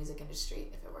another one in music industry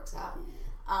if it works out.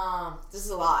 This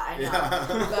is a lot, I know.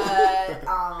 Yeah.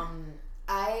 But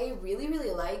I really,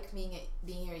 really like being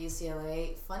here at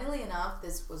UCLA. Funnily enough,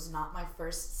 this was not my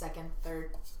first, second,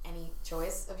 third, any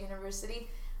choice of university.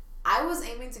 I was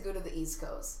aiming to go to the East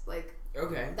Coast. Like,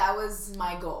 okay, that was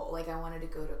my goal. Like, I wanted to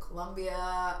go to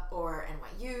Columbia or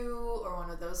NYU or one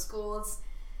of those schools.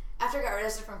 After I got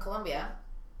registered from Columbia,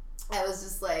 I was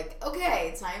just like,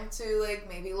 okay, time to like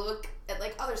maybe look at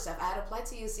like other stuff. I had applied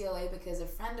to UCLA because a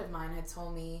friend of mine had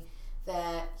told me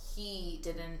that he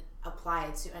didn't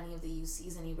apply to any of the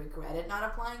UCs and he regretted not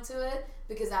applying to it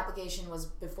because the application was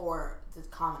before the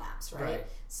Common Apps, right?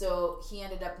 So he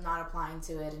ended up not applying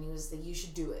to it, and he was like, you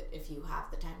should do it if you have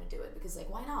the time to do it, because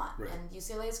like, why not? Right. And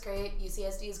UCLA is great,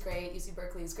 UCSD is great, UC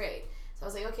Berkeley is great. So I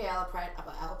was like, okay, I'll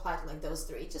apply to like those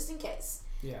three just in case.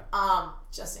 Yeah.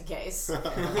 Just in case. And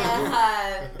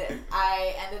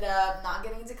I ended up not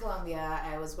getting into Columbia.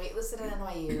 I was waitlisted at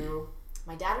NYU.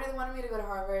 My dad really wanted me to go to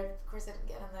Harvard. Of course, I didn't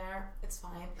get in there. It's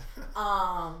fine.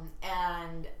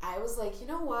 And I was like, you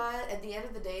know what? At the end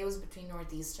of the day, it was between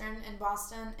Northeastern in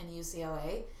Boston and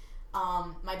UCLA.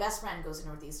 My best friend goes to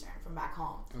Northeastern from back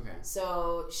home. Okay.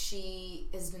 So she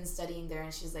has been studying there,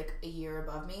 and she's like a year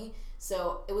above me.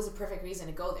 So it was a perfect reason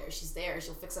to go there. She's there.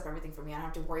 She'll fix up everything for me. I don't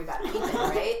have to worry about anything,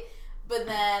 right? But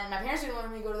then my parents really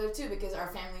wanted me to go there too because our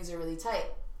families are really tight.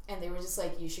 And they were just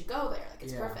like, you should go there. Like,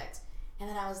 it's perfect. And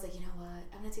then I was like, you know what?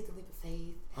 I'm going to take the leap of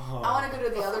faith. I want to go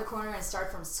to the other corner and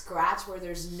start from scratch where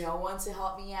there's no one to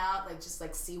help me out. Like, just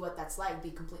like see what that's like. Be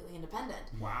completely independent.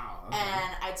 Wow. Okay.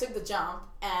 And I took the jump,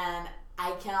 and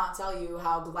I cannot tell you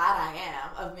how glad I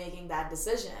am of making that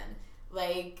decision.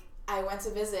 Like, I went to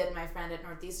visit my friend at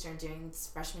Northeastern during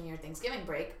freshman year Thanksgiving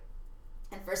break.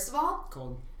 And first of all...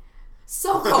 Cold.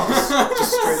 So cold.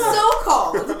 So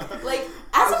cold. Like,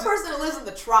 as a person who lives in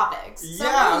the tropics,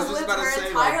 someone who's lived her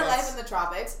entire life in the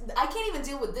tropics, I can't even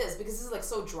deal with this because this is like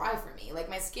so dry for me. Like,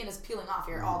 my skin is peeling off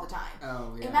here all the time.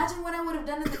 Oh, yeah. Imagine what I would have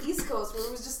done in the East Coast where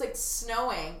it was just like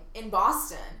snowing in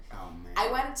Boston. Oh, man.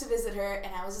 I went to visit her,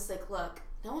 and I was just like, look,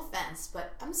 no offense,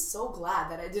 but I'm so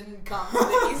glad that I didn't come to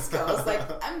the East Coast. Like,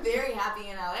 I'm very happy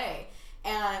in LA.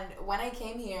 And when I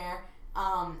came here,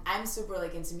 I'm super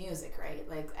like into music, right?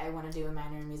 Like, I want to do a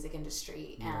minor in music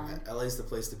industry. And LA is the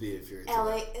place to be if you're into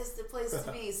LA is the place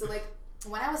to be. So like,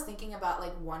 when I was thinking about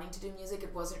like wanting to do music,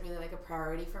 it wasn't really like a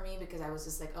priority for me because I was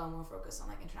just like, oh, I'm more focused on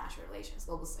like international relations,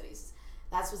 global studies.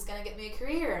 That's what's gonna get me a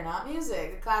career, not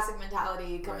music. The classic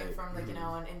mentality coming from like, you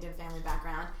know, an Indian family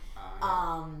background.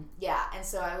 Yeah, and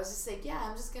so I was just like, yeah,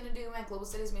 I'm just gonna do my global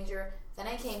studies major. Then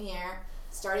I came here,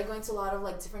 started going to a lot of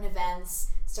like different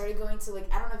events, started going to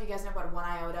like, I don't know if you guys know about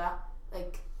 1IOTA,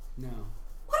 like... No.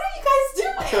 What are you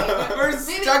guys doing? We're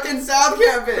stuck in South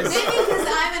Campus. Maybe because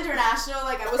I'm international,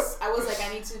 like I was like,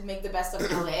 I need to make the best of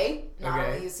LA, not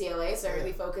only UCLA, so I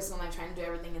really focused on like trying to do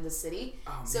everything in the city.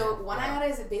 Oh, so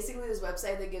 1IOTA is basically this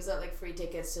website that gives out like free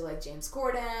tickets to like James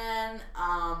Corden,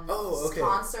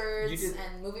 concerts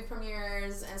and movie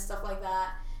premieres and stuff like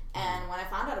that. And when I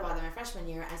found out about it my freshman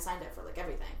year, I signed up for like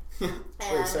everything.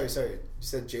 Wait, sorry. You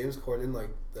said James Corden, like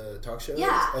the talk show?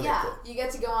 Yeah, yeah. Cool. You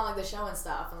get to go on like the show and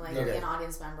stuff, and like be an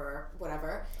audience member or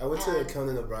whatever. I went to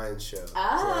Conan O'Brien's show.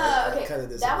 Oh, okay.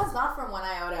 That was not from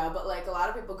 1IOTA, but like a lot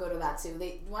of people go to that too.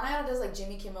 1IOTA does like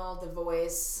Jimmy Kimmel, The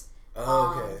Voice,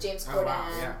 James Corden.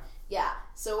 Wow. Yeah.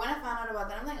 So when I found out about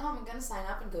that, I'm like, oh, I'm gonna sign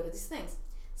up and go to these things.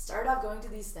 Started off going to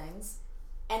these things.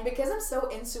 And because I'm so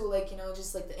into, like, you know,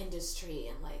 just, like, the industry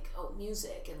and, like,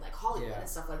 music and, like, Hollywood and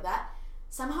stuff like that,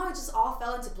 somehow it just all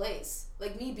fell into place.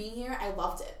 Like, me being here, I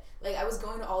loved it. Like, I was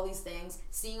going to all these things,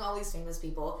 seeing all these famous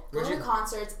people, going to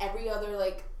concerts every other,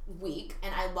 like, week,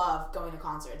 and I love going to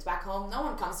concerts. Back home, no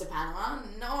one comes to Panama.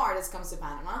 No artist comes to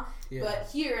Panama. Yeah. But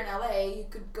here in LA, you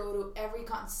could go to every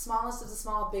smallest of the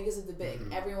small, biggest of the big.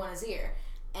 Mm-hmm. Everyone is here.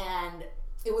 And...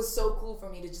 it was so cool for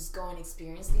me to just go and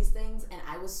experience these things, and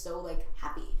I was so, like,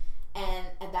 happy. And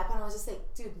at that point, I was just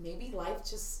like, dude, maybe life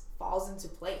just falls into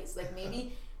place. Like,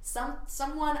 maybe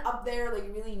someone up there like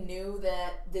really knew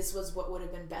that this was what would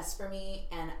have been best for me,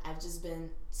 and I've just been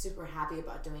super happy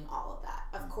about doing all of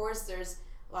that. Of course, there's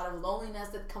a lot of loneliness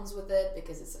that comes with it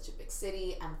because it's such a big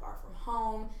city. I'm far from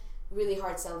home. Really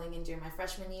hard settling in during my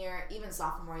freshman year. Even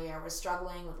sophomore year, I was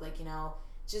struggling with like, you know,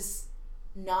 just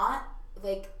not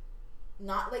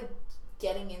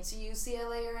getting into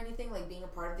UCLA or anything, like being a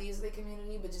part of the UCLA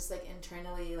community, but just like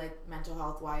internally, like mental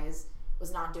health wise,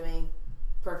 was not doing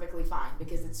perfectly fine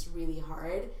because it's really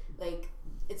hard. Like,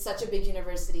 it's such a big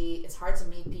university. It's hard to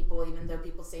meet people, even though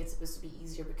people say it's supposed to be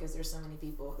easier because there's so many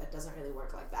people. That doesn't really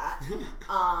work like that.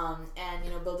 And,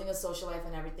 you know, building a social life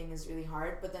and everything is really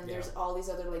hard. But then there's all these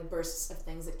other, like, bursts of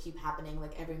things that keep happening,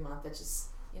 like, every month that just,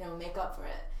 you know, make up for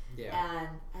it. Yeah. And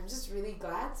I'm just really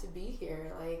glad to be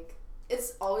here. Like,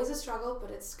 it's always a struggle,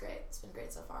 but it's great. It's been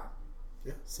great so far.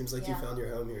 Yeah, seems like you found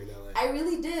your home here in LA. I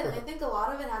really did, and I think a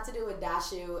lot of it had to do with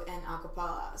Dashu and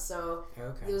acapella. So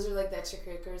those are like the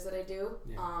extracurriculars that I do.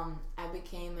 Yeah. I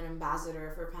became an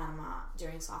ambassador for Panama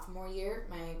during sophomore year,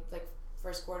 my like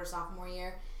first quarter sophomore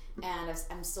year, and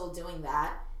I'm still doing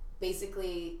that.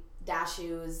 Basically,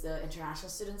 Dashu is the International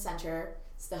Student Center.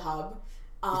 It's the hub.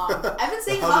 I've been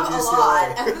saying hub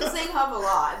a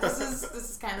lot. This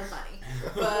is kind of funny.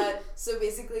 But so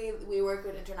basically we work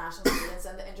with international students,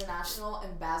 and the International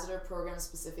Ambassador Program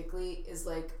specifically is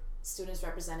like students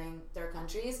representing their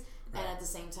countries. Right. And at the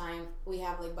same time we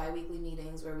have like bi-weekly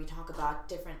meetings where we talk about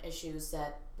different issues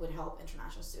that would help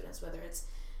international students, whether it's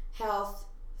health,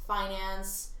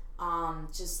 finance,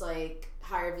 just like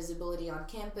higher visibility on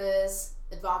campus,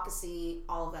 advocacy,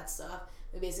 all of that stuff.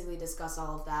 We basically discuss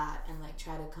all of that and like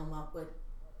try to come up with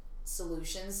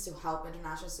solutions to help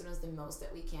international students the most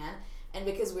that we can. And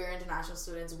because we're international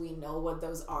students, we know what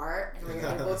those are, and we're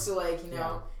able to like, you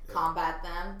know, combat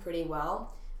them pretty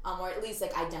well, or at least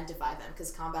like identify them,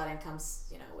 because combating comes,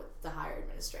 you know, with the higher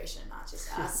administration, not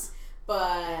just us.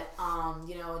 But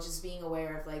you know, just being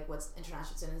aware of like what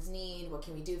international students need, what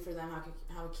can we do for them,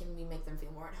 how can we make them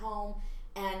feel more at home.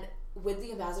 And with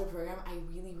the ambassador program, I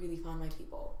really found my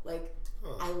people. Like,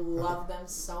 I love them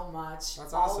so much.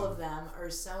 That's awesome. All of them are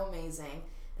so amazing.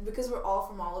 And because we're all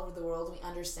from all over the world, we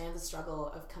understand the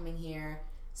struggle of coming here,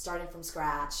 starting from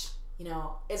scratch. You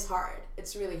know, it's hard.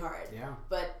 It's really hard. Yeah.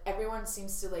 But everyone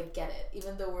seems to like get it.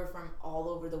 Even though we're from all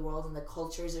over the world and the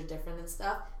cultures are different and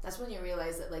stuff, that's when you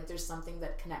realize that like there's something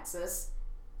that connects us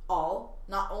all,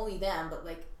 not only them, but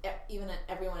like even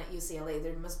everyone at UCLA,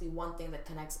 there must be one thing that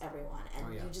connects everyone,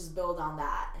 and you just build on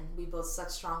that. And we build such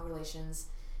strong relations,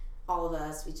 all of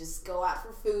us. We just go out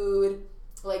for food.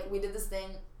 Like, we did this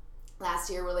thing last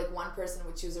year where like one person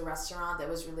would choose a restaurant that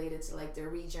was related to like their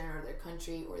region or their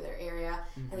country or their area,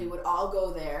 and we would all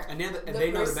go there. And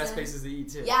they know the best places to eat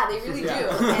too. Yeah, they really do.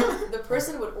 And the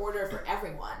person would order for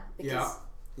everyone because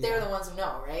they're the ones who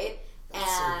know, right?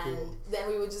 That's and so cool. Then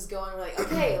we would just go and we're like,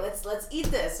 okay, let's eat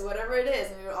this, whatever it is,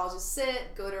 and we would all just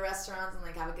sit, go to restaurants, and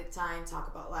like have a good time, talk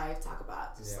about life, talk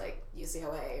about just like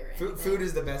UCLA or anything. Food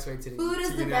is the best way to food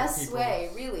is the best way,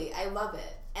 really. I love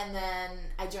it. And then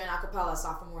I joined acapella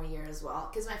sophomore year as well,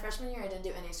 because my freshman year I didn't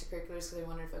do any extracurriculars because I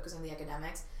wanted to focus on the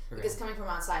academics. Okay. Because coming from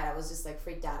outside, I was just like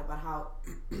freaked out about how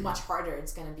much harder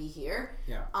it's gonna be here.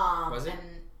 Yeah. Was it?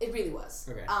 And it really was.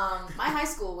 Okay. My high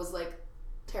school was like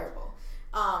terrible.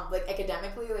 Like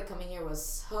academically, like coming here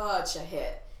was such a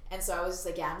hit, and so I was just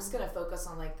like, I'm just gonna focus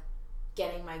on like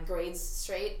getting my grades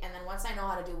straight, and then once I know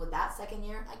how to deal with that second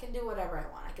year, I can do whatever I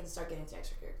want. I can start getting into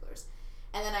extracurriculars.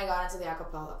 And then I got into the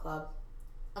acapella club.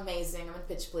 Amazing. I'm in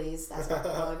Pitch Please. That's my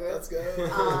acapella group. Let's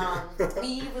go.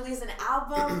 We released an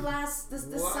album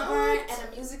this summer and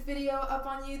a music video up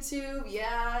on YouTube.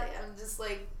 Yeah, I'm just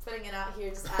like putting it out here,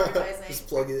 just advertising. Just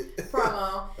plug it.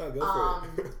 Promo. Oh, go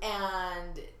for it.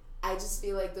 And I just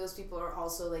feel like those people are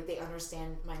also like, they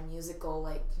understand my musical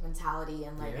like mentality,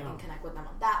 and like I can connect with them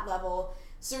on that level.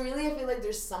 So really, I feel like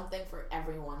there's something for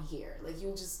everyone here. Like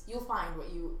you'll find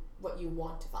what you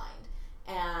want to find,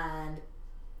 and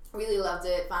really loved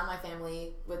it. Found my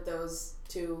family with those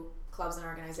two clubs and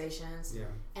organizations. Yeah.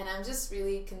 And I'm just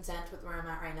really content with where I'm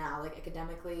at right now. Like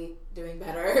academically doing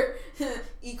better.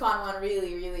 Econ 1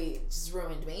 really just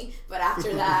ruined me. But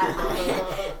after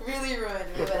that, really ruined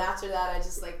me. But after that, I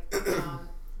just like, you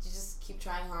just keep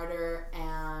trying harder.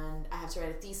 And I have to write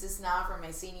a thesis now for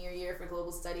my senior year for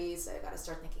global studies. So I got to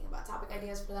start thinking about topic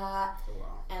ideas for that. Oh,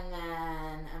 wow. And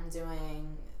then I'm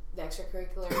doing the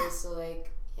extracurriculars. So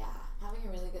like, yeah, having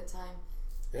a really good time.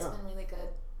 It's been really good.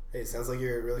 Hey, it sounds like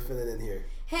you're really fitting in here.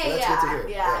 Hey,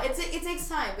 yeah. It takes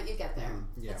time, but you get there.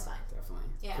 Mm-hmm. Yeah, it's fine. Definitely.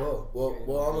 Yeah. Cool. Well,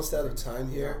 we're almost out of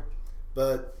time here.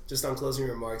 But just on closing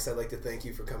remarks, I'd like to thank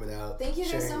you for coming out. Thank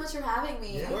you guys so much for having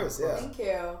me. Yeah. Of course, yeah. Thank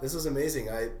you. This was amazing.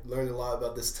 I learned a lot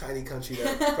about this tiny country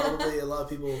that probably a lot of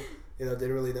people,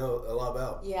 didn't really know a lot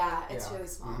about. Yeah, it's really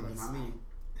small. Not me.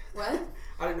 What?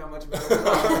 I didn't know much about it at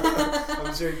all.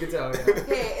 I'm sure you could tell, yeah.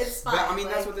 Hey, it's fine. But,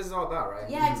 that's what this is all about, right?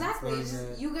 Yeah, exactly.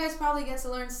 You guys probably get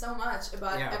to learn so much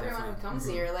about everyone who comes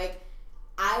here. Like,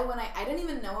 I didn't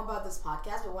even know about this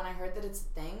podcast, but when I heard that it's a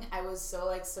thing, I was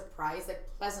so surprised,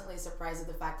 pleasantly surprised at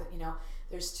the fact that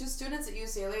there's 2 students at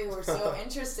UCLA who are so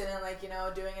interested in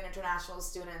doing an international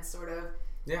student sort of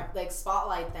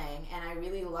spotlight thing, and I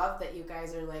really love that you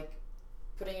guys are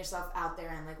putting yourself out there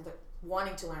and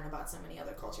wanting to learn about so many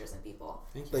other cultures and people.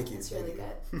 Thank you. It's really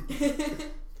good.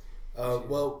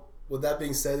 Well, with that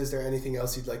being said, is there anything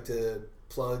else you'd like to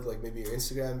plug, maybe your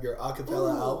Instagram, your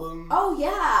acapella album? Oh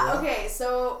yeah. Okay,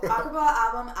 so acapella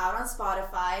album out on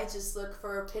Spotify. Just look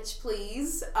for Pitch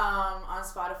Please on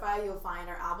Spotify. You'll find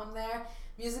our album there.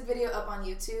 Music video up on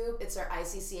YouTube. It's our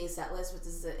ICCA setlist, which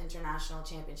is the International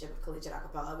Championship of Collegiate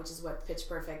Acapella, which is what Pitch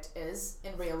Perfect is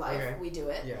in real life. Okay. We do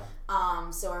it. Yeah.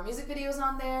 So our music video is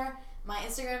on there. My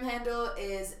Instagram handle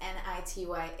is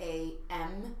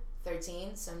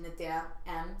NITYAM13. So Nitya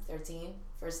M13.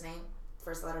 First name,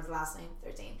 first letter of the last name,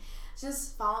 13.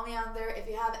 Just follow me on there. If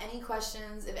you have any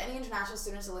questions, if any international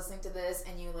students are listening to this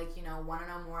and you want to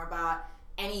know more about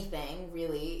anything,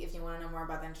 really, if you want to know more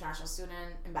about the International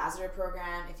Student Ambassador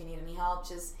Program, if you need any help,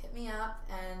 just hit me up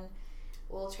and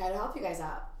we'll try to help you guys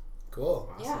out. Cool.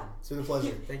 Awesome. Yeah. It's been a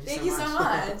pleasure. Thank you so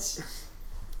much.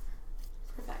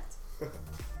 Perfect.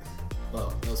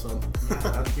 Well, that was fun.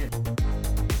 Yeah, that was good.